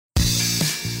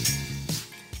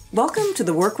Welcome to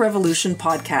the Work Revolution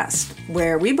podcast,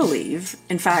 where we believe,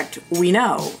 in fact, we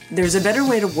know, there's a better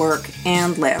way to work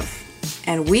and live.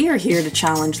 And we are here to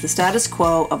challenge the status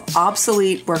quo of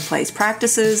obsolete workplace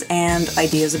practices and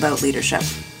ideas about leadership.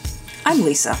 I'm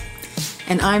Lisa.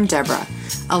 And I'm Deborah.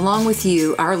 Along with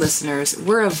you, our listeners,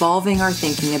 we're evolving our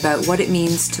thinking about what it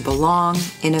means to belong,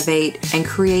 innovate, and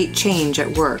create change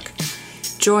at work.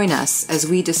 Join us as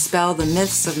we dispel the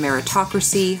myths of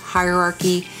meritocracy,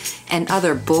 hierarchy, and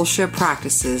other bullshit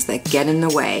practices that get in the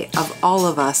way of all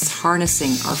of us harnessing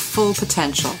our full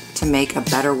potential to make a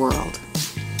better world.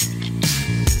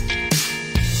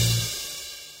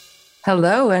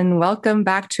 Hello, and welcome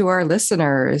back to our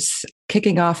listeners.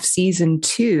 Kicking off season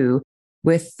 2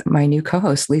 with my new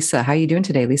co-host, Lisa. How are you doing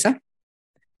today, Lisa?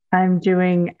 I'm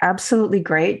doing absolutely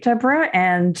great, Deborah,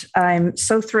 and I'm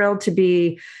so thrilled to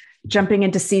be jumping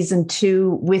into season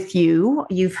 2 with you.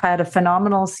 You've had a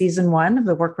phenomenal season 1 of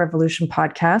the Work Revolution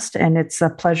podcast, and it's a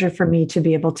pleasure for me to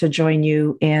be able to join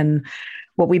you in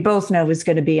what we both know is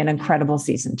going to be an incredible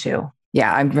season 2.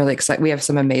 Yeah, I'm really excited. We have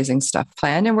some amazing stuff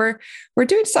planned, and we're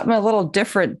doing something a little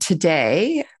different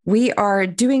today. We are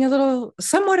doing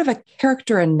somewhat of a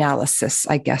character analysis,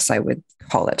 I guess I would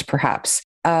call it, perhaps,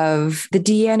 of the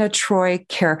Deanna Troi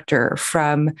character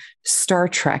from Star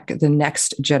Trek: The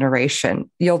Next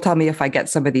Generation. You'll tell me if I get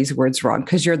some of these words wrong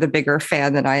because you're the bigger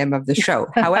fan than I am of the show.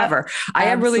 However, I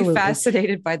am really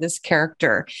fascinated by this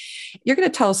character. You're going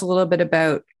to tell us a little bit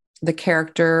about the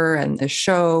character and the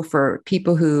show for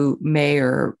people who may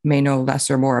or may know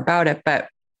less or more about it, but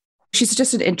she's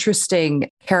just an interesting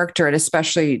character, and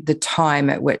especially the time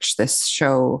at which this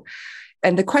show.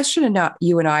 And the question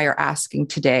you and I are asking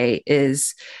today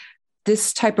is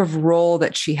this type of role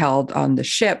that she held on the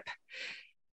ship.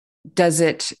 Does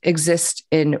it exist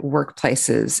in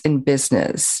workplaces, in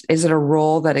business? Is it a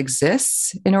role that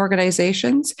exists in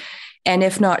organizations? And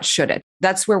if not, should it?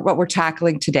 That's what we're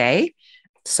tackling today.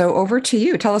 So over to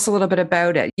you. Tell us a little bit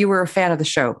about it. You were a fan of the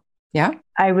show. Yeah?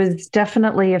 I was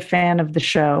definitely a fan of the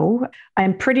show.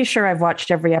 I'm pretty sure I've watched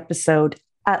every episode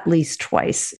at least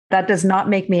twice. That does not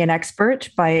make me an expert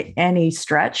by any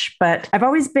stretch, but I've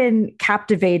always been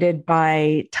captivated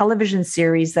by television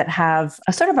series that have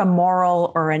a sort of a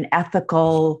moral or an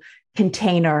ethical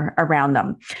container around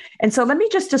them. And so let me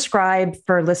just describe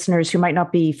for listeners who might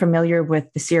not be familiar with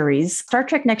the series, Star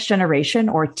Trek Next Generation,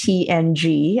 or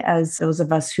TNG, as those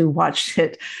of us who watched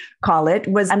it call it,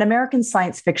 was an American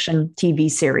science fiction TV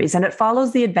series. And it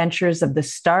follows the adventures of the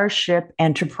Starship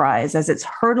Enterprise as it's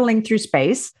hurtling through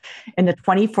space in the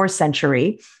 24th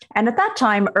century. And at that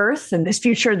time, Earth, and this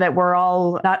future that we're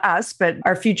all, not us, but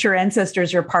our future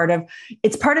ancestors are part of,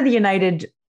 it's part of the United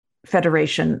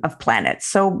Federation of Planets.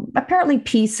 So apparently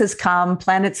peace has come,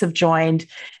 planets have joined,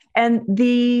 and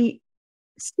the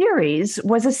series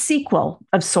was a sequel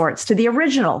of sorts to the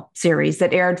original series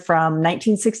that aired from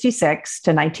 1966 to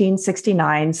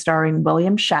 1969, starring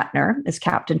William Shatner as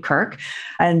Captain Kirk.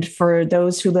 And for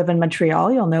those who live in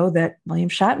Montreal, you'll know that William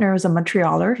Shatner is a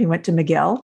Montrealer. He went to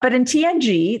McGill. But in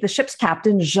TNG, the ship's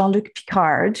captain, Jean-Luc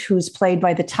Picard, who's played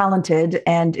by the talented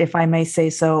and, if I may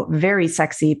say so, very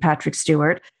sexy Patrick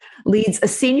Stewart, leads a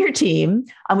senior team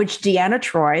on which Deanna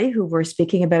Troi, who we're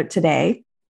speaking about today,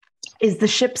 is the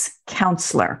ship's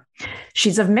counselor.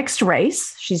 She's of mixed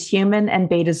race. She's human and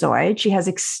betazoid. She has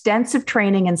extensive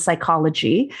training in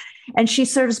psychology, and she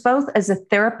serves both as a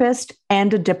therapist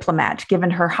and a diplomat, given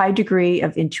her high degree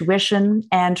of intuition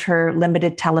and her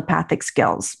limited telepathic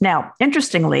skills. Now,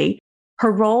 interestingly,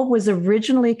 her role was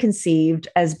originally conceived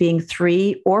as being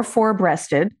 3 or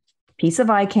 4-breasted, piece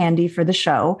of eye candy for the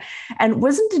show, and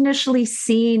wasn't initially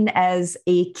seen as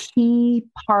a key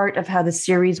part of how the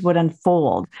series would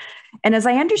unfold. And as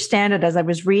I understand it, as I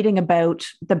was reading about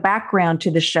the background to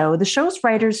the show's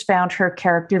writers found her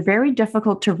character very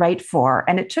difficult to write for,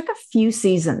 and it took a few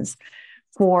seasons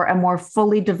for a more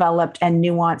fully developed and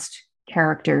nuanced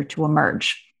character to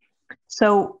emerge.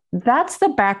 So that's the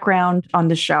background on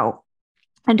the show.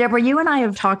 And Deborah, you and I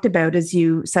have talked about, as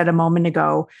you said a moment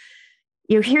ago,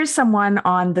 here's someone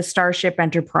on the Starship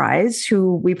Enterprise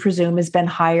who we presume has been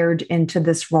hired into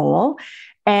this role.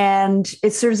 And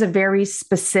it serves a very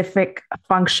specific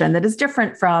function that is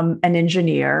different from an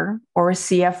engineer or a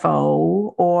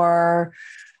CFO or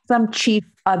some chief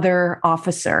other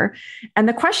officer. And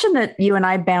the question that you and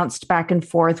I bounced back and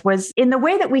forth was, in the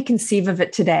way that we conceive of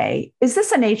it today, is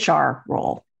this an HR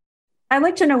role? I'd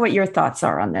like to know what your thoughts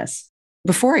are on this.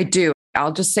 Before I do,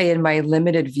 I'll just say in my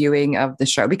limited viewing of the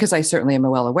show, because I certainly am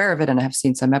well aware of it and I have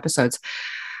seen some episodes,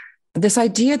 this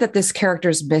idea that this character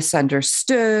is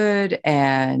misunderstood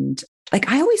and like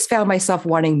I always found myself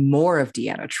wanting more of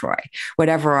Deanna Troi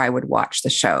whenever I would watch the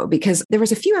show, because there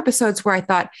was a few episodes where I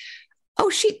thought,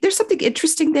 oh, there's something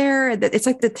interesting there. That it's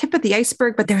like the tip of the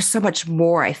iceberg, but there's so much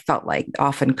more I felt like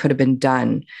often could have been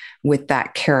done with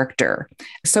that character.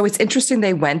 So it's interesting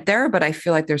they went there, but I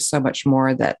feel like there's so much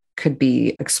more that could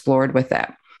be explored with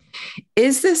that.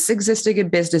 Is this existing in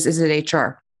business? Is it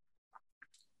HR?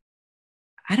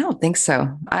 I don't think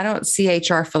so. I don't see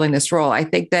HR filling this role. I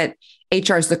think that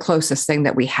HR is the closest thing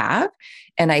that we have.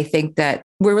 And I think that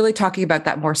we're really talking about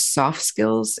that more soft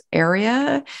skills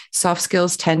area. Soft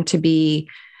skills tend to be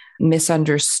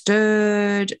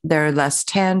misunderstood. They're less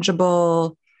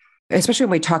tangible, especially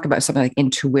when we talk about something like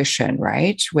intuition,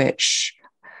 right? Which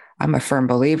I'm a firm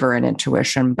believer in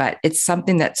intuition, but it's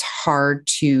something that's hard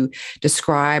to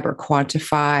describe or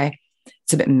quantify.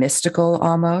 It's a bit mystical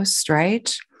almost,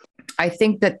 right? I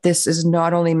think that this is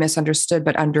not only misunderstood,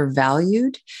 but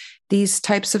undervalued. These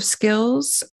types of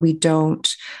skills, we don't,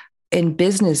 in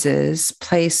businesses,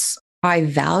 place high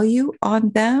value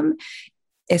on them,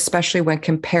 especially when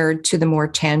compared to the more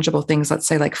tangible things, let's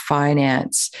say like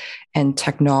finance and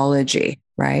technology,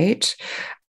 right?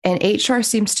 And HR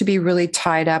seems to be really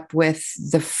tied up with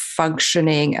the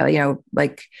functioning,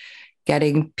 like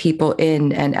getting people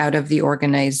in and out of the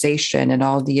organization and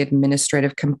all the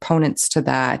administrative components to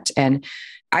that. And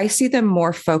I see them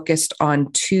more focused on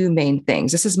two main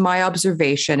things. This is my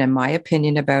observation and my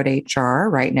opinion about HR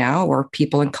right now, or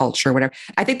people and culture, whatever.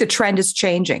 I think the trend is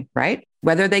changing, right?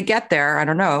 Whether they get there, I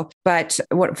don't know. But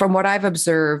from what I've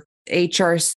observed,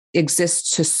 HR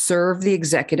exists to serve the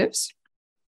executives.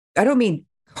 I don't mean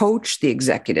coach the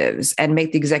executives and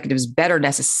make the executives better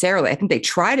necessarily. I think they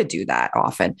try to do that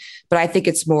often, but I think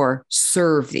it's more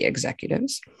serve the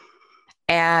executives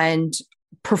and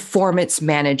performance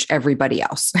manage everybody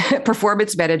else,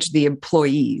 performance manage the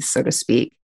employees, so to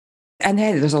speak. And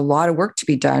hey, there's a lot of work to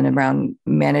be done around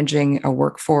managing a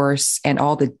workforce and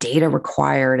all the data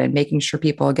required and making sure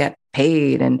people get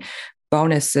paid and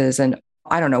bonuses. And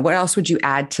I don't know, what else would you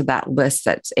add to that list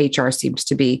that HR seems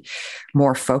to be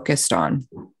more focused on?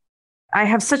 I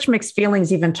have such mixed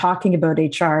feelings even talking about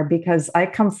HR, because I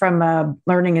come from a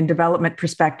learning and development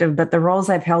perspective, but the roles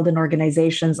I've held in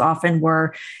organizations often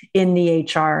were in the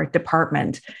HR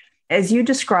department. As you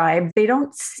described, they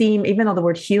don't seem, even though the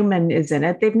word human is in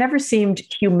it, they've never seemed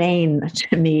humane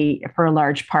to me for a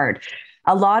large part.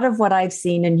 A lot of what I've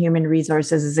seen in human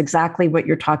resources is exactly what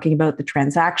you're talking about, the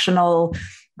transactional,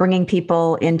 bringing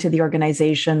people into the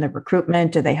organization, the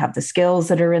recruitment, do they have the skills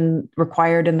that are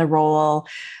required in the role,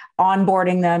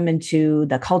 onboarding them into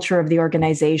the culture of the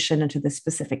organization, into the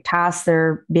specific tasks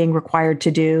they're being required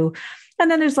to do. And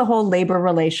then there's the whole labor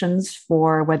relations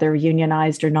for whether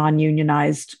unionized or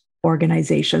non-unionized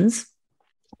organizations.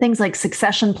 Things like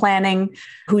succession planning,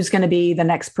 who's going to be the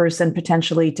next person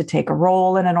potentially to take a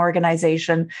role in an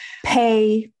organization,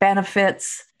 pay,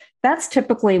 benefits. That's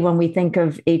typically when we think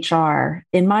of HR,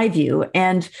 in my view.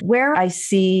 And where I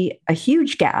see a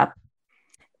huge gap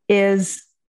is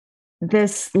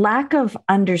this lack of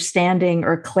understanding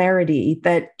or clarity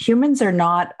that humans are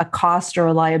not a cost or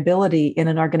a liability in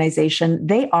an organization.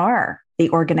 They are the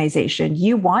organization.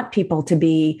 You want people to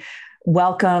be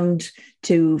welcomed,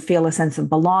 to feel a sense of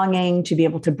belonging, to be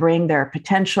able to bring their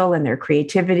potential and their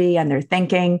creativity and their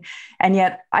thinking. And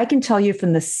yet I can tell you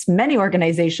from the many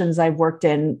organizations I've worked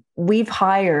in, we've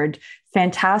hired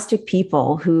fantastic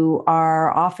people who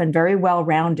are often very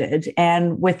well-rounded.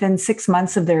 And within 6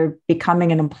 months of their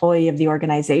becoming an employee of the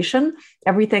organization,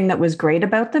 everything that was great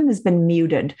about them has been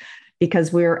muted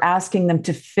because we're asking them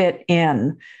to fit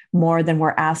in more than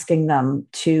we're asking them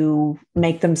to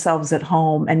make themselves at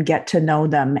home and get to know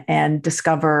them and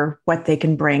discover what they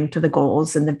can bring to the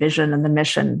goals and the vision and the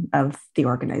mission of the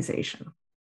organization.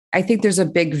 I think there's a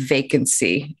big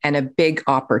vacancy and a big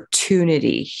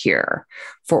opportunity here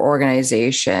for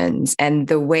organizations. And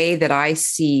the way that I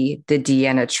see the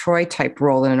Deanna Troi type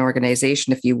role in an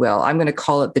organization, if you will, I'm going to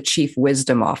call it the Chief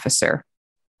Wisdom Officer.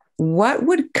 What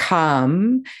would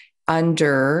come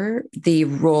under the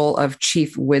role of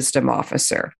Chief Wisdom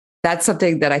Officer? That's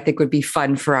something that I think would be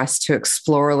fun for us to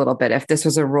explore a little bit if this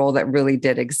was a role that really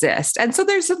did exist. And so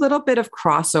there's a little bit of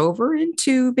crossover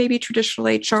into maybe traditional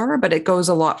HR, but it goes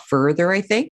a lot further, I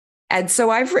think. And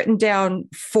so I've written down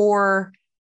 4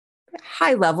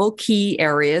 high-level key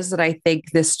areas that I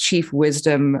think this Chief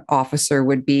Wisdom Officer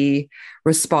would be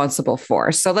responsible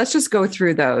for. So let's just go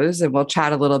through those and we'll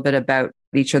chat a little bit about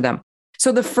each of them.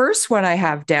 So the first one I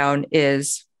have down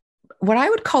is what I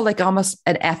would call like almost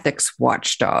an ethics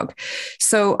watchdog.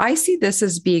 So I see this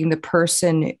as being the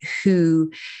person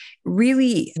who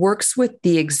really works with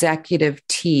the executive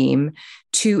team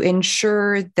to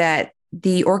ensure that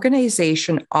the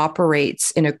organization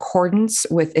operates in accordance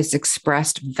with its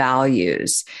expressed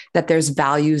values, that there's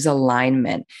values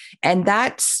alignment. And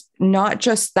that's not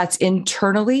just that's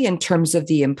internally in terms of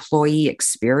the employee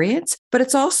experience, but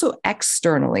it's also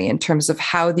externally in terms of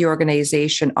how the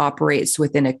organization operates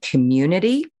within a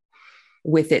community,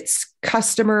 with its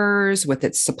customers, with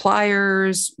its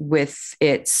suppliers, with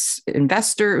its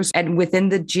investors, and within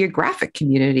the geographic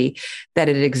community that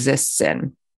it exists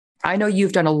in. I know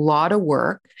you've done a lot of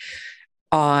work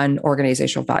on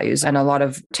organizational values and a lot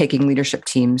of taking leadership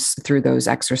teams through those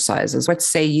exercises. What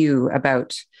say you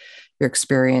about your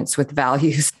experience with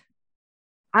values?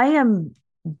 I am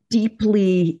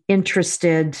deeply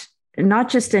interested not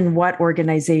just in what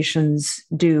organizations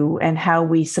do and how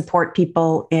we support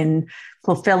people in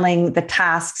fulfilling the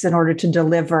tasks in order to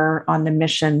deliver on the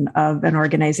mission of an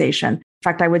organization. In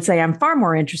fact, I would say I'm far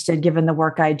more interested, given the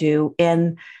work I do,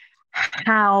 in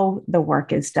how the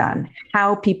work is done,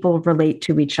 how people relate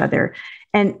to each other.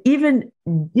 And even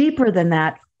deeper than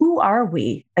that, who are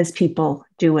we as people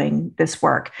doing this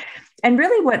work? And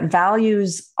really what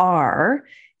values are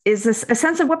is this a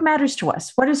sense of what matters to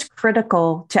us, what is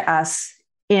critical to us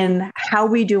in how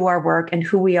we do our work and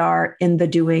who we are in the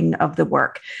doing of the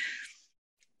work.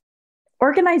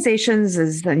 Organizations,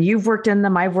 and you've worked in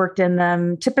them, I've worked in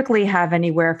them, typically have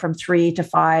anywhere from 3 to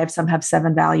 5. Some have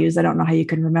 7 values. I don't know how you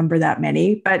can remember that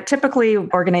many, but typically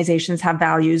organizations have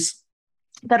values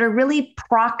that are really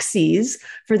proxies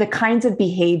for the kinds of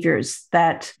behaviors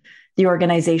that the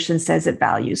organization says it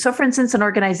values. So for instance, an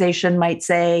organization might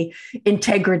say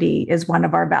integrity is one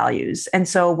of our values. And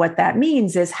so what that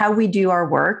means is how we do our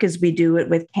work is we do it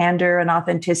with candor and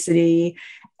authenticity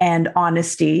and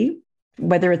honesty,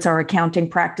 whether it's our accounting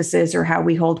practices or how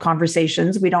we hold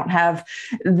conversations. We don't have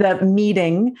the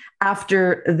meeting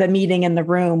after the meeting in the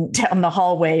room down the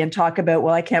hallway and talk about,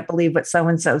 well, I can't believe what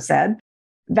so-and-so said.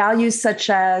 Values such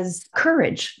as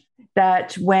courage,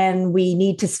 that when we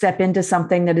need to step into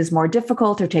something that is more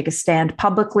difficult or take a stand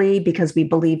publicly because we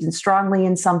believed in strongly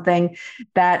in something,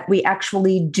 that we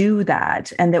actually do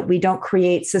that and that we don't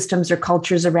create systems or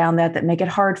cultures around that that make it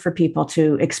hard for people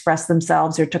to express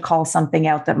themselves or to call something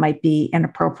out that might be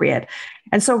inappropriate.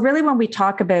 And so really when we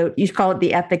talk about, you call it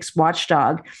the ethics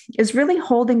watchdog, is really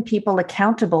holding people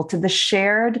accountable to the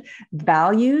shared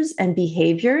values and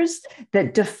behaviors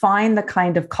that define the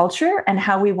kind of culture and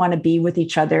how we want to be with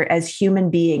each other as human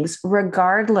beings,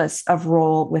 regardless of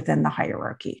role within the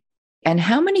hierarchy. And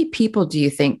how many people do you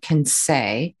think can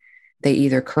say they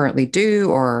either currently do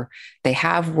or they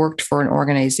have worked for an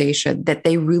organization that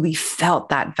they really felt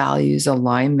that values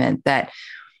alignment? That,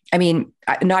 I mean,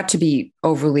 not to be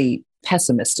overly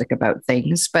pessimistic about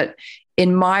things, but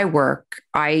in my work,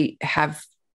 I have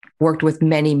worked with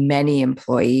many, many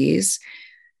employees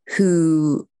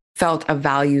who felt a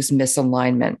values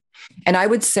misalignment. And I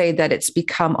would say that it's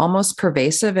become almost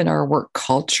pervasive in our work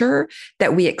culture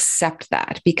that we accept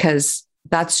that because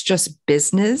that's just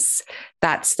business.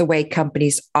 That's the way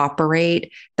companies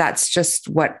operate. That's just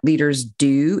what leaders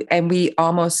do. And we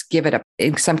almost give it,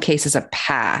 in some cases, a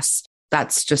pass.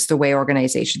 That's just the way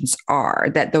organizations are,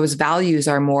 that those values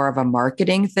are more of a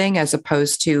marketing thing as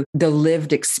opposed to the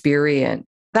lived experience.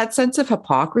 That sense of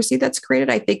hypocrisy that's created,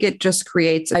 I think it just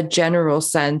creates a general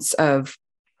sense of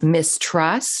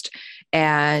mistrust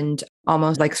and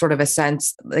almost like sort of a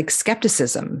sense like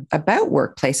skepticism about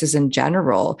workplaces in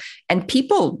general. And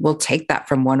people will take that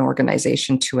from one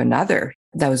organization to another,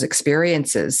 those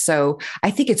experiences. So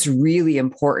I think it's really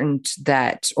important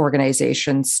that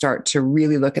organizations start to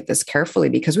really look at this carefully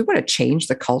because we want to change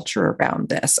the culture around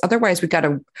this. Otherwise, we've got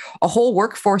a whole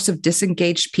workforce of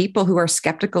disengaged people who are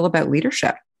skeptical about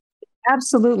leadership.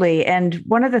 Absolutely. And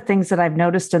one of the things that I've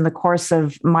noticed in the course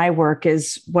of my work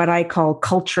is what I call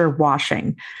culture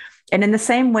washing. And in the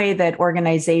same way that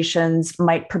organizations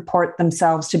might purport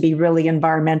themselves to be really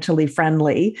environmentally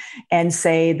friendly and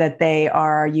say that they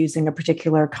are using a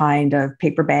particular kind of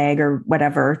paper bag or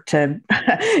whatever to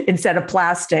instead of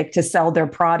plastic to sell their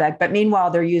product, but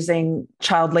meanwhile they're using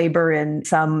child labor in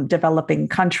some developing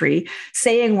country,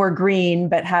 saying we're green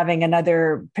but having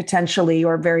another potentially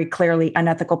or very clearly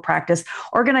unethical practice.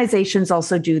 Organizations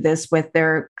also do this with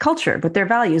their culture, with their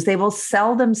values. They will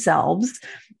sell themselves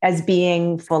as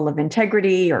being full of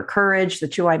integrity or courage, the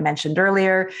two I mentioned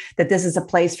earlier, that this is a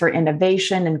place for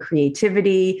innovation and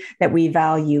creativity, that we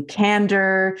value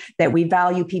candor, that we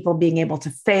value people being able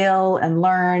to fail and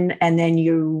learn. And then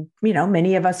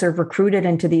many of us are recruited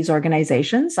into these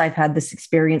organizations. I've had this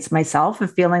experience myself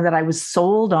of feeling that I was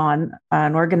sold on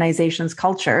an organization's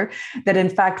culture that in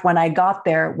fact, when I got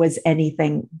there was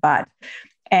anything but.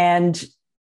 And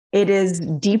It is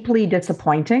deeply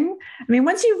disappointing. I mean,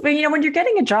 once when you're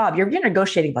getting a job, you're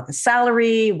negotiating about the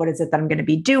salary. What is it that I'm going to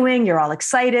be doing? You're all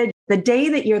excited. The day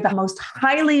that you're the most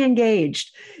highly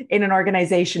engaged in an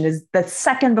organization is the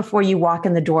second before you walk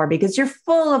in the door because you're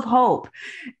full of hope.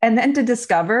 And then to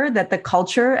discover that the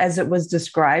culture as it was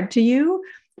described to you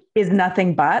is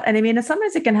nothing but. And I mean,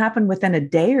 sometimes it can happen within a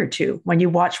day or two when you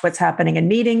watch what's happening in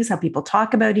meetings, how people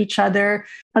talk about each other.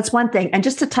 That's one thing. And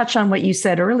just to touch on what you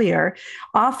said earlier,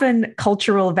 often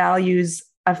cultural values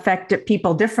affect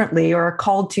people differently or are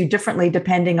called to differently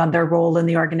depending on their role in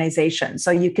the organization.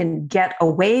 So you can get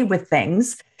away with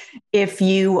things if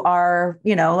you are,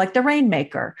 like the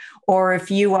rainmaker, or if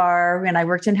you are, and I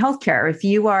worked in healthcare, if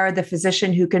you are the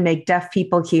physician who can make deaf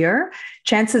people hear,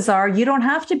 chances are you don't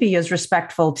have to be as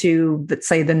respectful to, let's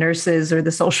say, the nurses or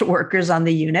the social workers on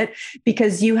the unit,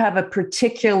 because you have a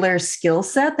particular skill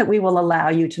set that we will allow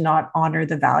you to not honor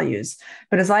the values.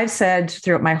 But as I've said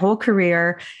throughout my whole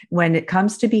career, when it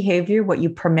comes to behavior, what you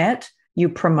permit, you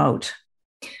promote.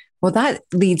 Well, that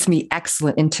leads me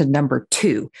excellent into number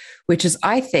 2, which is,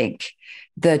 I think,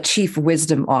 the chief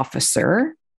wisdom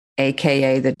officer,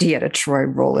 AKA the Deanna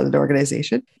Troi role in an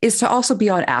organization, is to also be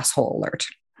on asshole alert.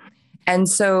 And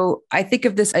so I think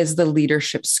of this as the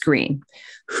leadership screen.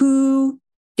 Who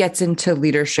gets into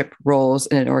leadership roles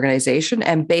in an organization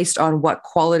and based on what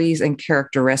qualities and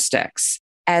characteristics?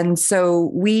 And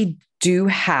so we do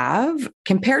have,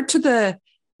 compared to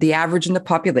the average in the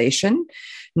population,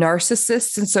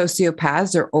 narcissists and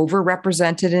sociopaths are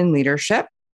overrepresented in leadership.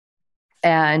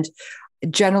 And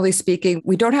generally speaking,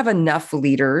 we don't have enough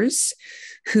leaders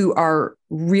who are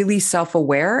really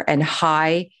self-aware and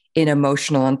high in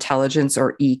emotional intelligence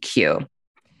or EQ.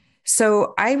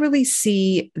 So I really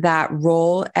see that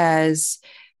role as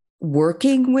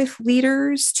working with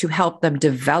leaders to help them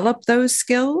develop those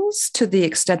skills to the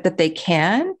extent that they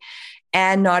can.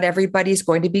 And not everybody's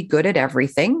going to be good at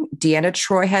everything. Deanna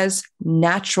Troi has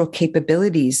natural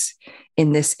capabilities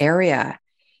in this area.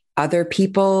 Other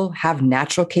people have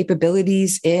natural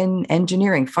capabilities in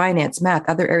engineering, finance, math,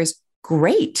 other areas.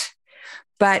 Great.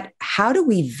 But how do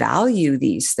we value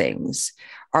these things?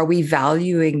 Are we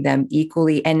valuing them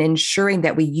equally and ensuring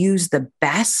that we use the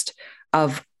best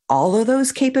of all of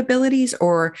those capabilities?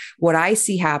 Or what I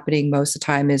see happening most of the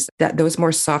time is that those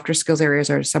more softer skills areas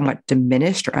are somewhat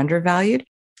diminished or undervalued,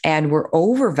 and we're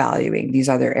overvaluing these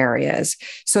other areas.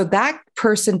 So that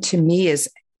person to me is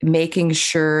making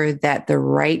sure that the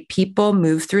right people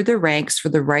move through the ranks for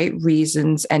the right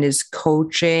reasons and is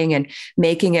coaching and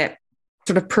making it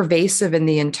sort of pervasive in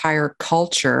the entire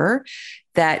culture,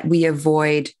 that we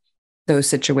avoid those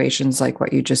situations like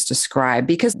what you just described,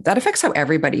 because that affects how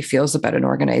everybody feels about an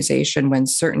organization when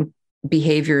certain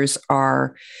behaviors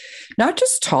are not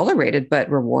just tolerated, but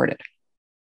rewarded.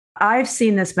 I've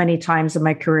seen this many times in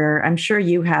my career. I'm sure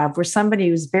you have, where somebody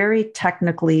who's very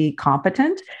technically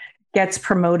competent gets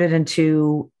promoted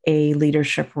into a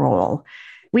leadership role.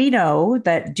 We know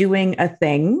that doing a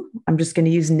thing, I'm just going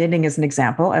to use knitting as an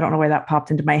example, I don't know why that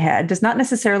popped into my head, does not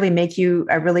necessarily make you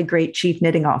a really great chief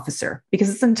knitting officer, because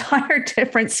it's an entire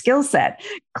different skill set.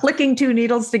 Clicking 2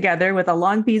 needles together with a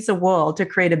long piece of wool to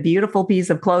create a beautiful piece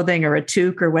of clothing or a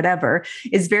toque or whatever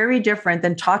is very different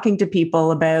than talking to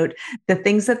people about the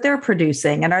things that they're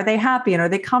producing, and are they happy and are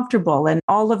they comfortable, and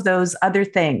all of those other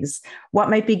things, what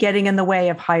might be getting in the way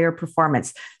of higher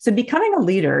performance. So becoming a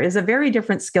leader is a very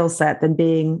different skill set than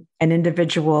being an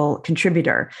individual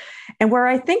contributor. And where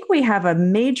I think we have a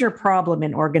major problem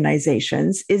in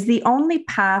organizations is the only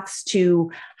paths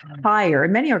to higher,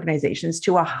 in many organizations,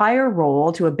 to a higher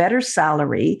role, to a better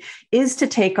salary, is to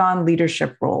take on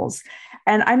leadership roles.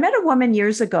 And I met a woman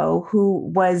years ago who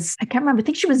was, I can't remember, I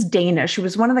think she was Danish. She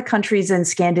was one of the countries in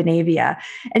Scandinavia.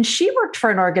 And she worked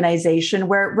for an organization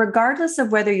where, regardless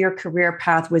of whether your career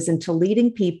path was into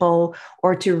leading people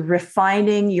or to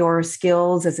refining your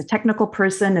skills as a technical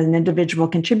person, an individual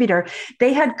contributor,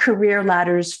 they had career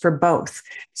ladders for both.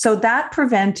 So that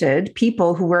prevented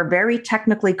people who were very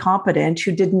technically competent,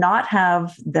 who did not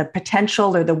have the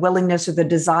potential or the willingness or the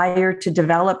desire to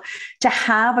develop, to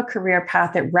have a career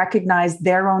path that recognized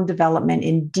their own development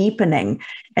in deepening.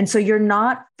 And so you're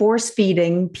not force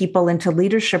feeding people into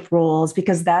leadership roles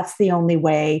because that's the only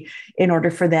way in order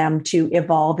for them to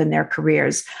evolve in their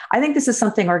careers. I think this is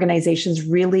something organizations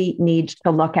really need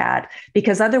to look at,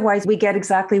 because otherwise we get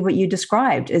exactly what you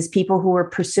described as people who are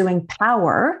pursuing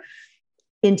power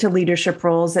into leadership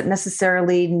roles that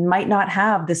necessarily might not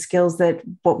have the skills that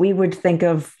what we would think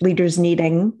of leaders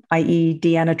needing, i.e.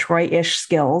 Deanna Troi-ish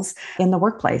skills in the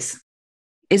workplace.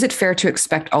 Is it fair to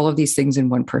expect all of these things in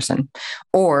one person?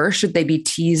 Or should they be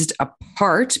teased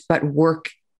apart but work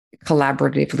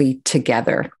collaboratively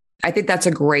together? I think that's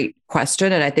a great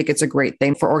question. And I think it's a great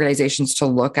thing for organizations to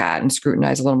look at and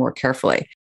scrutinize a little more carefully.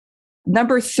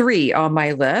 Number 3 on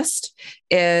my list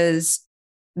is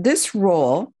this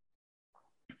role.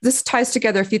 This ties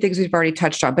together a few things we've already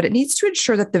touched on, but it needs to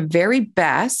ensure that the very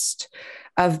best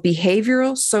of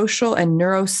behavioral, social, and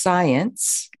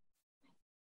neuroscience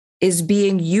is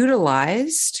being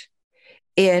utilized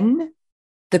in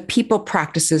the people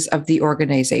practices of the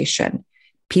organization.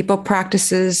 People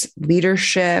practices,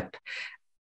 leadership,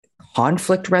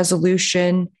 conflict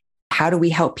resolution. How do we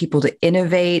help people to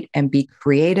innovate and be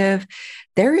creative?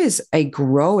 There is a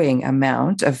growing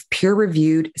amount of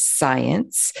peer-reviewed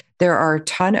science. There are a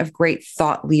ton of great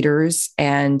thought leaders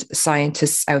and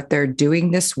scientists out there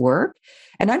doing this work.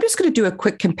 And I'm just going to do a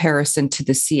quick comparison to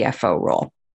the CFO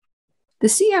role. The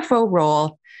CFO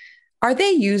role, are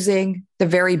they using the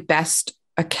very best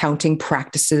accounting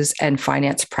practices and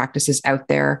finance practices out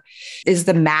there? Is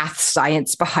the math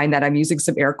science behind that, I'm using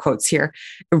some air quotes here,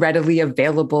 readily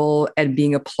available and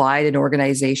being applied in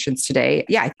organizations today?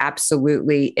 Yeah,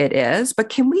 absolutely it is. But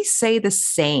can we say the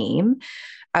same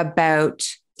about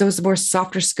those more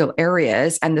softer skill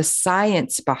areas and the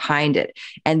science behind it?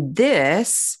 And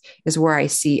this is where I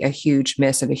see a huge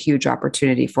miss and a huge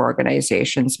opportunity for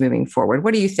organizations moving forward.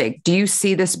 What do you think? Do you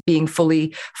see this being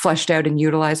fully fleshed out and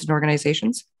utilized in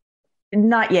organizations?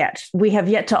 Not yet. We have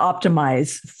yet to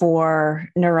optimize for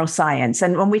neuroscience.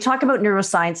 And when we talk about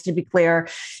neuroscience, to be clear,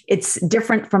 it's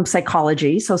different from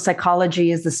psychology. So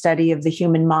psychology is the study of the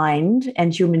human mind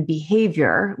and human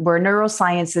behavior, where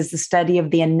neuroscience is the study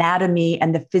of the anatomy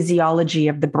and the physiology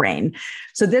of the brain.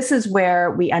 So this is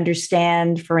where we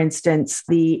understand, for instance,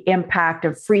 the impact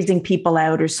of freezing people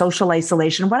out or social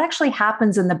isolation. What actually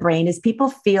happens in the brain is people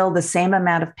feel the same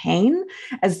amount of pain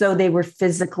as though they were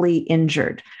physically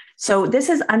injured. So this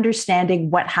is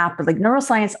understanding what happened, like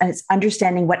neuroscience, and it's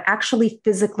understanding what actually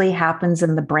physically happens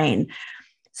in the brain.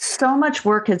 So much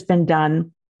work has been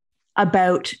done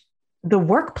about the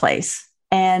workplace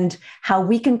and how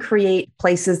we can create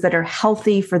places that are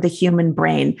healthy for the human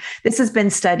brain. This has been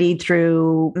studied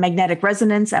through magnetic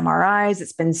resonance, MRIs.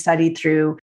 It's been studied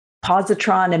through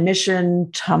positron emission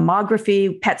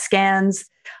tomography, PET scans.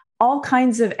 All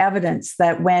kinds of evidence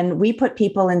that when we put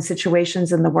people in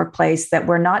situations in the workplace that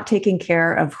we're not taking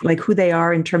care of like who they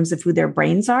are in terms of who their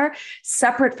brains are,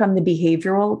 separate from the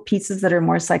behavioral pieces that are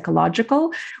more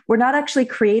psychological, we're not actually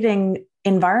creating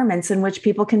environments in which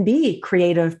people can be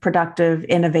creative, productive,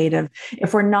 innovative.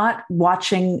 If we're not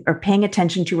watching or paying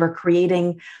attention to or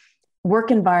creating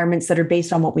work environments that are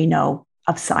based on what we know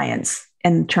of science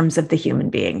in terms of the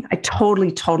human being. I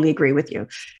totally agree with you.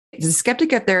 The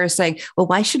skeptic out there is saying, well,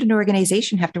 why should an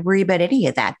organization have to worry about any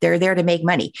of that? They're there to make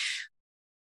money.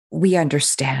 We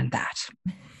understand that.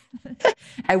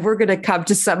 And we're going to come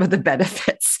to some of the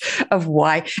benefits of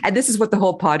why. And this is what the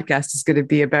whole podcast is going to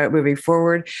be about moving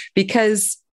forward,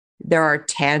 because there are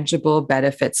tangible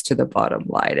benefits to the bottom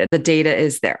line. And the data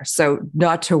is there. So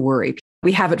not to worry.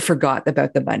 We haven't forgotten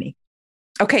about the money.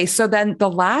 Okay, so then the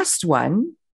last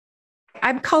one,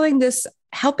 I'm calling this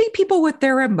helping people with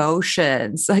their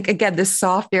emotions. Like, again, this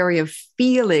soft area of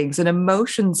feelings and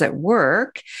emotions at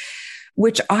work,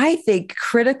 which I think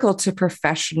critical to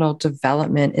professional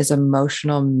development is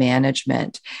emotional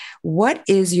management. What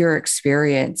is your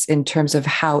experience in terms of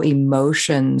how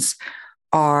emotions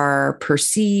are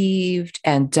perceived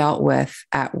and dealt with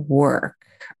at work?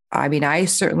 I mean, I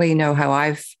certainly know how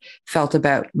I've felt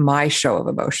about my show of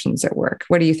emotions at work.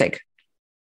 What do you think?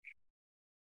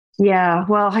 Yeah,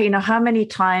 well, how many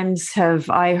times have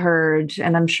I heard,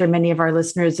 and I'm sure many of our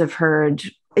listeners have heard,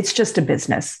 it's just a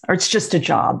business or it's just a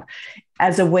job,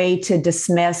 as a way to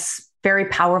dismiss very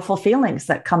powerful feelings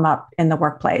that come up in the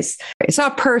workplace. It's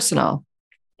not personal,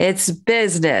 it's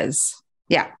business.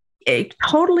 Yeah. I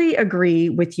totally agree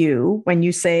with you when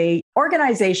you say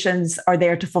organizations are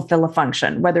there to fulfill a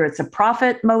function, whether it's a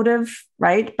profit motive,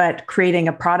 right? But creating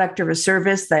a product or a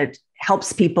service that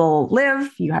helps people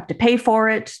live, you have to pay for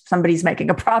it. Somebody's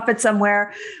making a profit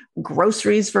somewhere.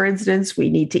 Groceries, for instance, we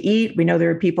need to eat. We know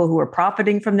there are people who are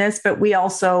profiting from this, but we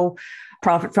also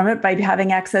profit from it by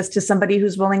having access to somebody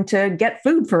who's willing to get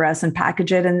food for us and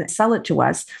package it and sell it to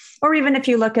us. Or even if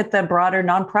you look at the broader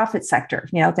nonprofit sector,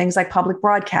 things like public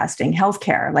broadcasting,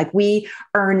 healthcare, like we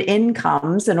earn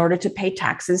incomes in order to pay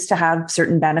taxes to have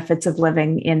certain benefits of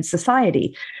living in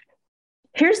society.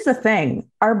 Here's the thing.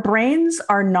 Our brains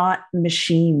are not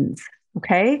machines.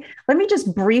 Okay. Let me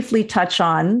just briefly touch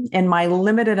on, in my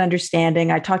limited understanding,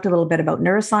 I talked a little bit about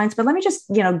neuroscience, but let me just,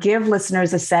 give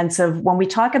listeners a sense of when we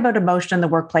talk about emotion in the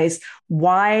workplace,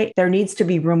 why there needs to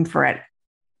be room for it.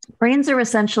 Brains are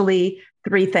essentially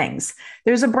three things.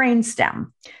 There's a brain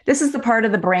stem. This is the part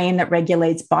of the brain that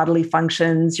regulates bodily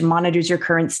functions, monitors your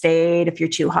current state. If you're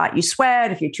too hot, you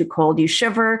sweat. If you're too cold, you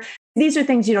shiver. These are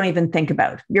things you don't even think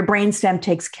about. Your brain stem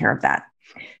takes care of that.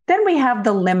 Then we have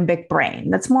the limbic brain.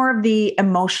 That's more of the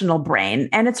emotional brain.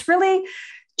 And it's really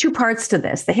two parts to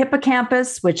this. The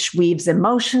hippocampus, which weaves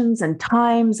emotions and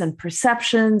times and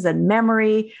perceptions and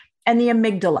memory, and the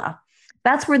amygdala.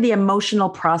 That's where the emotional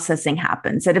processing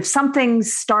happens. That if something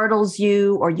startles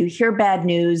you or you hear bad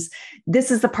news, this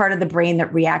is the part of the brain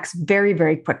that reacts very,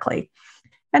 very quickly.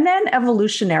 And then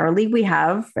evolutionarily, we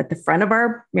have at the front of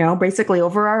our, basically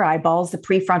over our eyeballs, the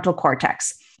prefrontal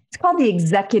cortex. It's called the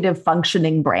executive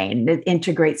functioning brain. It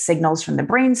integrates signals from the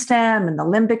brainstem and the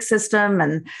limbic system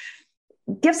and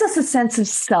gives us a sense of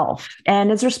self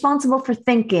and is responsible for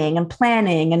thinking and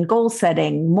planning and goal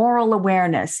setting, moral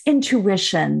awareness,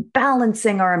 intuition,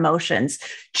 balancing our emotions,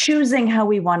 choosing how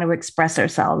we want to express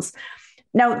ourselves.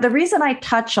 Now, the reason I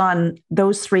touch on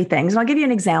those three things, and I'll give you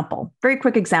an example, very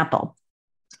quick example.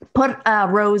 Put a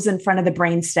rose in front of the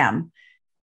brainstem.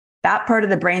 That part of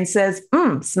the brain says,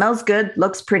 smells good,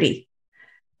 looks pretty.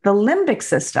 The limbic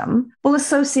system will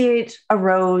associate a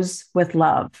rose with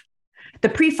love. The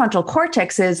prefrontal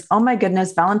cortex is, oh my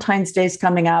goodness, Valentine's Day is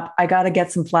coming up. I got to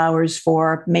get some flowers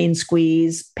for main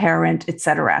squeeze, parent,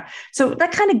 etc. So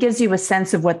that kind of gives you a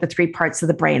sense of what the three parts of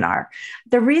the brain are.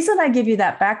 The reason I give you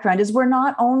that background is we're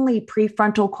not only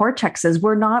prefrontal cortexes.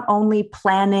 We're not only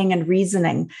planning and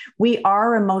reasoning. We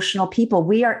are emotional people.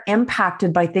 We are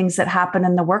impacted by things that happen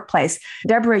in the workplace.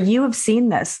 Deborah, you have seen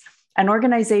this. An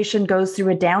organization goes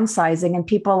through a downsizing and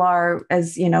people are,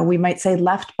 as we might say,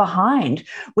 left behind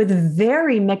with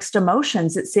very mixed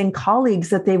emotions at seeing colleagues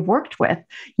that they've worked with.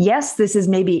 Yes, this is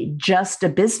maybe just a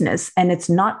business and it's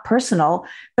not personal,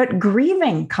 but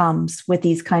grieving comes with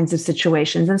these kinds of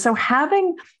situations. And so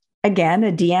having, again,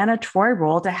 a Deanna Troi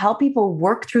role to help people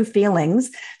work through feelings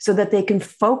so that they can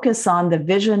focus on the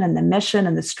vision and the mission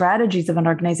and the strategies of an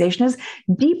organization is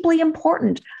deeply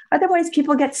important. Otherwise,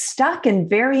 people get stuck in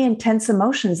very intense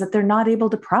emotions that they're not able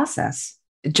to process.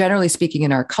 Generally speaking,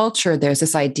 in our culture, there's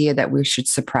this idea that we should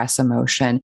suppress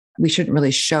emotion. We shouldn't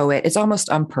really show it. It's almost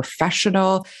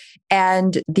unprofessional.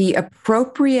 And the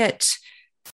appropriate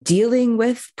dealing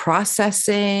with,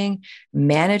 processing,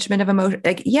 management of emotion,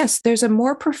 yes, there's a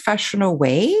more professional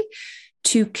way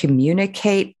to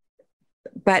communicate.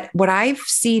 But what I've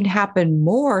seen happen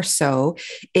more so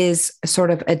is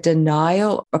sort of a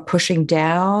denial, a pushing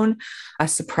down, a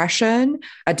suppression,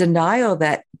 a denial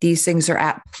that these things are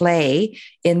at play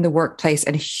in the workplace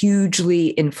and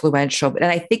hugely influential. And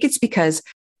I think it's because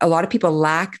a lot of people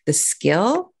lack the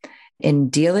skill in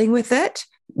dealing with it.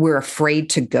 We're afraid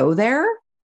to go there.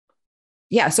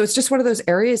 Yeah, so it's just one of those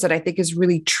areas that I think is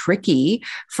really tricky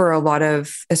for a lot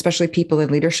of, especially people in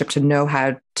leadership, to know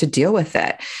how to deal with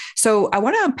it. So I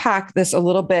want to unpack this a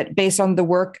little bit based on the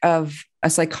work of a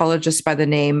psychologist by the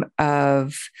name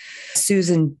of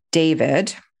Susan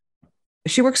David.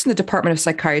 She works in the Department of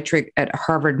Psychiatry at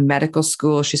Harvard Medical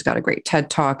School. She's got a great TED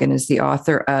Talk and is the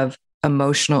author of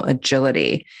Emotional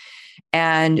Agility.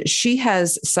 And she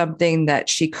has something that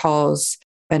she calls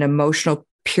an emotional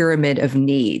pyramid of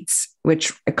needs,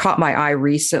 which caught my eye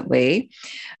recently.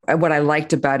 What I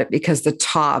liked about it, because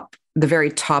the very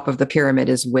top of the pyramid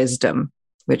is wisdom,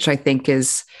 which I think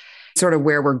is sort of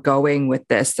where we're going with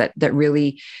this, that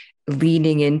really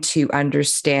leaning into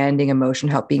understanding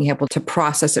emotion, being able to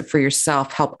process it for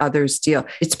yourself, help others deal.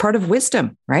 It's part of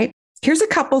wisdom, right? Here's a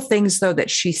couple things, though,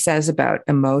 that she says about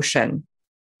emotion.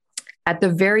 At the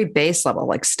very base level,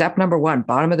 like step number one,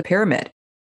 bottom of the pyramid,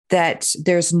 that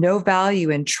there's no value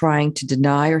in trying to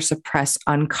deny or suppress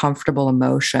uncomfortable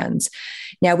emotions.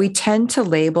 Now, we tend to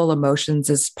label emotions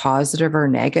as positive or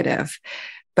negative.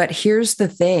 But here's the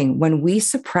thing, when we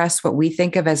suppress what we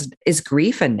think of as is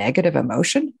grief a negative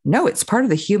emotion? No, it's part of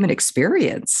the human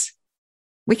experience.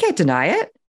 We can't deny it.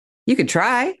 You can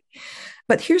try.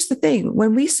 But here's the thing,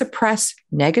 when we suppress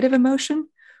negative emotion,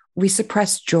 we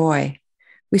suppress joy.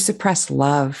 We suppress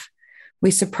love.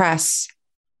 We suppress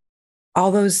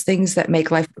all those things that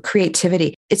make life,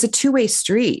 creativity. It's a two-way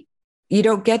street. You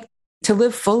don't get to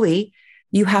live fully.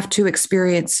 You have to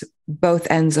experience both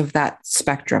ends of that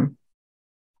spectrum.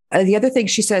 The other thing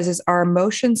she says is our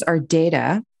emotions are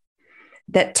data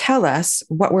that tell us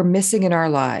what we're missing in our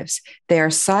lives. They are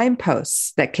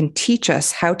signposts that can teach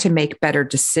us how to make better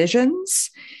decisions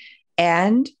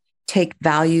and take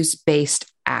values-based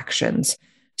actions.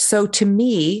 So to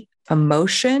me,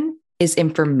 emotion is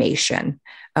information.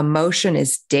 Emotion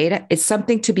is data. It's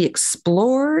something to be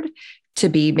explored, to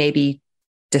be maybe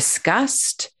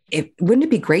discussed. Wouldn't it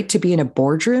be great to be in a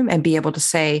boardroom and be able to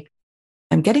say,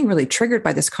 I'm getting really triggered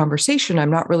by this conversation.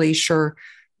 I'm not really sure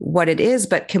what it is,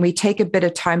 but can we take a bit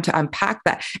of time to unpack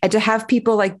that and to have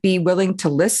people like be willing to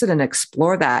listen and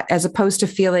explore that, as opposed to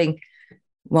feeling,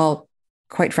 well,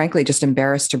 quite frankly, just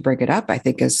embarrassed to bring it up? I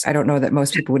think I don't know that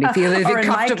most people would feel even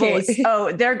comfortable. My case,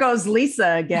 oh, there goes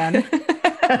Lisa again.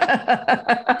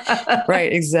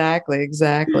 Right. Exactly.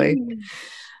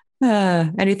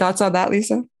 Any thoughts on that,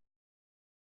 Lisa?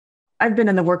 I've been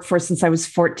in the workforce since I was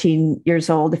 14 years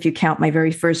old, if you count my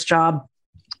very first job,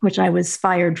 which I was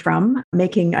fired from,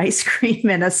 making ice cream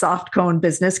in a soft cone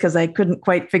business because I couldn't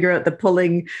quite figure out the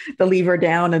pulling the lever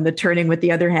down and the turning with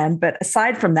the other hand. But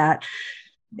aside from that,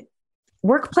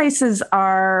 workplaces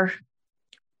are,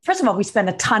 first of all, we spend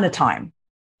a ton of time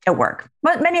at work,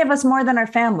 but many of us more than our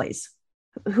families.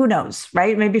 Who knows,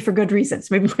 right? Maybe for good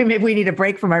reasons. Maybe we need a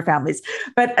break from our families.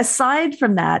 But aside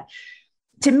from that,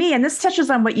 to me, and this touches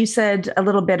on what you said a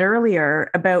little bit earlier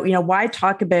about, why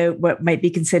talk about what might be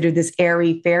considered this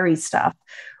airy fairy stuff?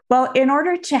 Well, in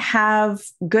order to have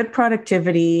good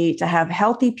productivity, to have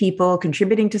healthy people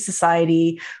contributing to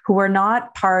society who are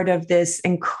not part of this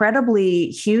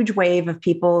incredibly huge wave of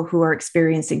people who are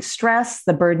experiencing stress,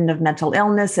 the burden of mental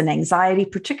illness and anxiety,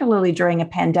 particularly during a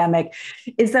pandemic,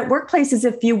 is that workplaces,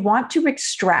 if you want to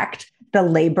extract the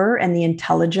labor and the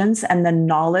intelligence and the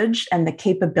knowledge and the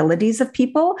capabilities of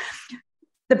people,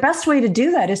 the best way to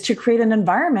do that is to create an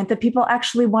environment that people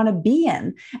actually want to be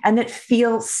in and that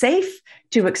feel safe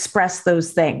to express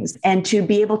those things and to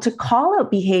be able to call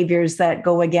out behaviors that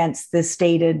go against the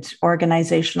stated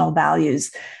organizational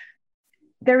values.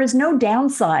 There is no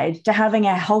downside to having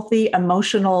a healthy,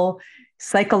 emotional,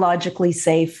 psychologically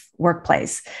safe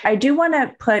workplace. I do want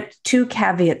to put two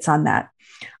caveats on that.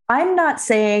 I'm not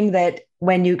saying that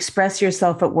when you express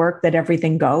yourself at work that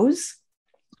everything goes.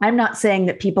 I'm not saying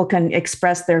that people can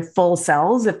express their full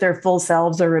selves if their full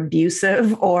selves are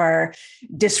abusive or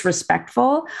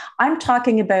disrespectful. I'm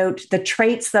talking about the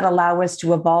traits that allow us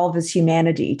to evolve as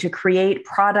humanity, to create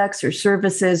products or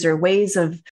services or ways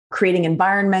of creating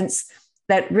environments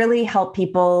that really help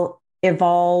people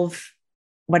evolve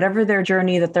whatever their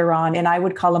journey that they're on, and I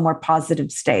would call a more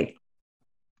positive state.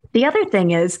 The other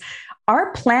thing is,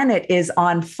 our planet is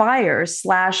on fire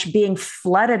 / being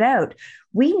flooded out.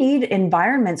 We need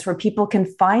environments where people can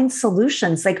find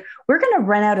solutions. Like, we're going to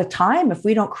run out of time if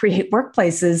we don't create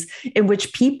workplaces in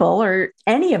which people, or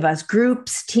any of us,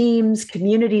 groups, teams,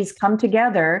 communities, come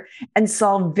together and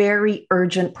solve very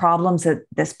urgent problems that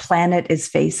this planet is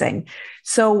facing.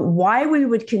 So why we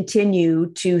would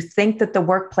continue to think that the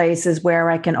workplace is where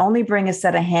I can only bring a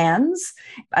set of hands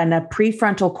and a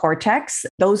prefrontal cortex,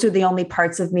 those are the only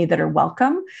parts of me that are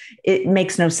welcome, it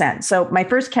makes no sense. So my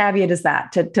first caveat is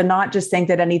that, to not just think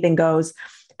that anything goes.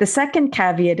 The second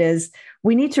caveat is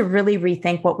we need to really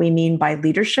rethink what we mean by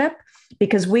leadership,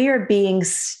 because we are being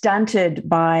stunted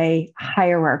by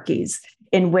hierarchies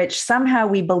in which somehow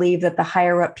we believe that the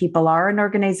higher up people are in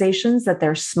organizations, that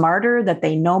they're smarter, that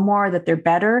they know more, that they're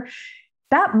better.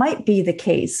 That might be the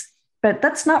case. But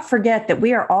let's not forget that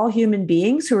we are all human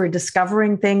beings who are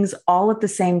discovering things all at the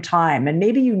same time. And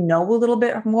maybe you know a little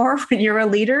bit more when you're a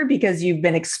leader because you've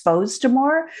been exposed to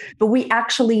more, but we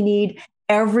actually need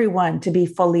everyone to be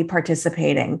fully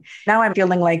participating. Now I'm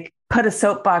feeling like put a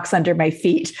soapbox under my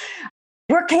feet.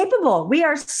 We're capable. We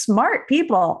are smart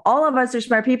people. All of us are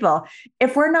smart people.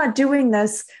 If we're not doing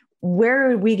this,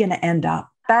 where are we going to end up?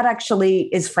 That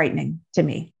actually is frightening to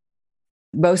me.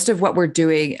 Most of what we're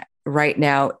doing right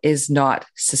now is not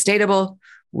sustainable.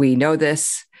 We know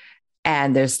this,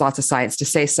 and there's lots of science to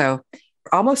say so.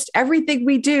 Almost everything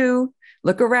we do,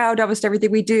 look around, almost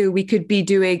everything we do, we could be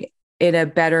doing in a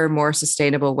better, more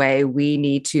sustainable way. We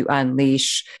need to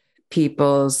unleash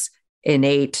people's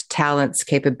innate talents,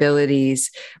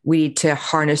 capabilities. We need to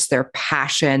harness their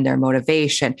passion, their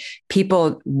motivation.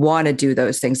 People want to do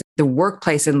those things. The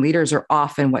workplace and leaders are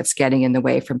often what's getting in the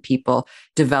way from people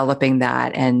developing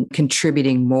that and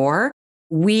contributing more.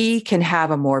 We can have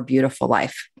a more beautiful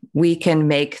life. We can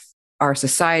make our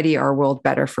society, our world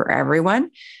better for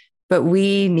everyone, but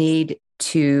we need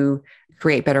to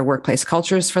create better workplace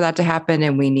cultures for that to happen.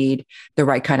 And we need the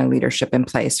right kind of leadership in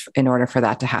place in order for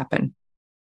that to happen.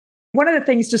 One of the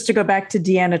things, just to go back to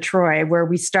Deanna Troi, where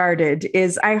we started,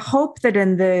 is I hope that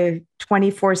in the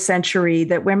 24th century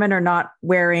that women are not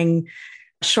wearing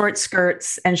short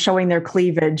skirts and showing their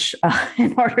cleavage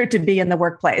in order to be in the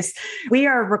workplace. We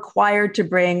are required to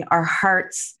bring our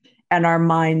hearts and our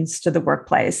minds to the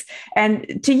workplace.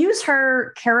 And to use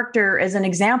her character as an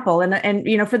example,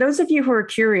 and for those of you who are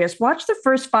curious, watch the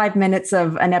first 5 minutes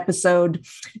of an episode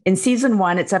in season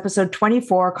 1. It's episode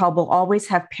 24 called We'll Always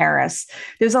Have Paris.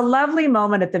 There's a lovely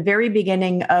moment at the very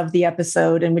beginning of the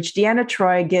episode in which Deanna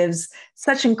Troi gives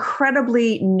such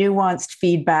incredibly nuanced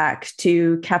feedback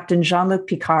to Captain Jean-Luc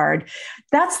Picard.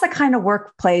 That's the kind of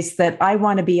workplace that I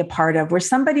want to be a part of, where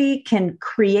somebody can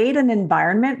create an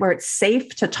environment where it's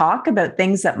safe to talk about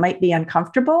things that might be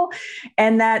uncomfortable,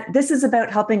 and that this is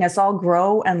about helping us all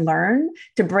grow and learn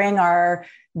to bring our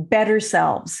better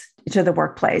selves to the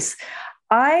workplace.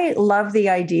 I love the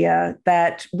idea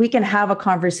that we can have a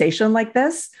conversation like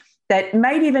this that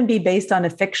might even be based on a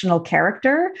fictional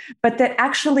character, but that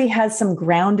actually has some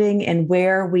grounding in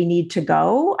where we need to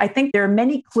go. I think there are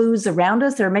many clues around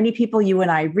us. There are many people you and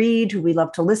I read, who we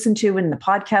love to listen to, and the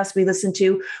podcasts we listen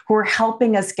to, who are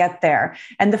helping us get there.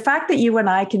 And the fact that you and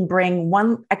I can bring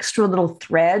one extra little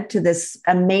thread to this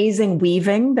amazing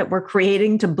weaving that we're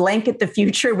creating to blanket the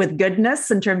future with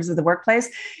goodness in terms of the workplace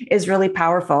is really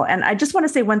powerful. And I just want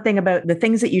to say one thing about the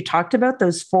things that you talked about,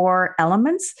 those 4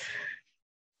 elements.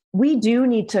 We do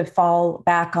need to fall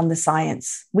back on the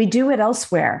science. We do it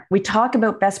elsewhere. We talk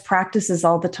about best practices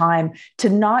all the time. To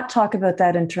not talk about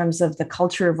that in terms of the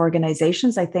culture of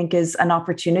organizations, I think is an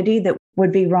opportunity that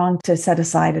would be wrong to set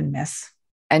aside and miss.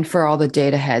 And for all the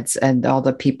data heads and all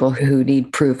the people who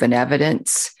need proof and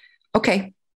evidence,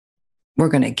 okay, we're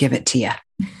going to give it to you.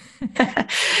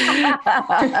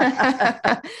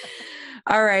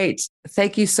 All right.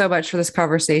 Thank you so much for this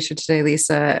conversation today,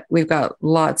 Lisa. We've got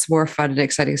lots more fun and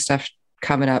exciting stuff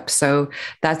coming up. So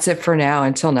that's it for now.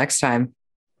 Until next time.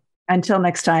 Until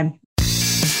next time.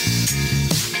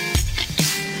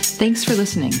 Thanks for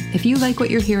listening. If you like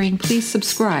what you're hearing, please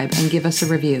subscribe and give us a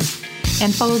review.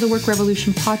 And follow the Work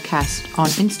Revolution podcast on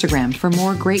Instagram for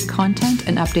more great content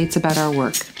and updates about our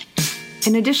work.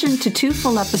 In addition to 2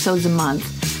 full episodes a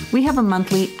month, we have a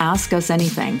monthly Ask Us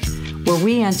Anything, where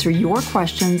we answer your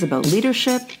questions about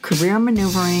leadership, career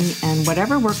maneuvering, and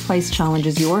whatever workplace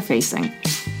challenges you're facing.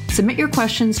 Submit your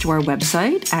questions to our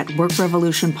website at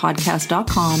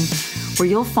workrevolutionpodcast.com, where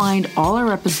you'll find all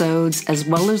our episodes as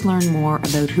well as learn more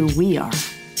about who we are.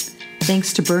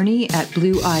 Thanks to Bernie at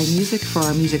Blue Eye Music for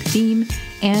our music theme,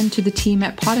 and to the team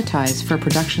at Podetize for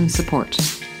production support.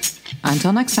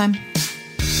 Until next time.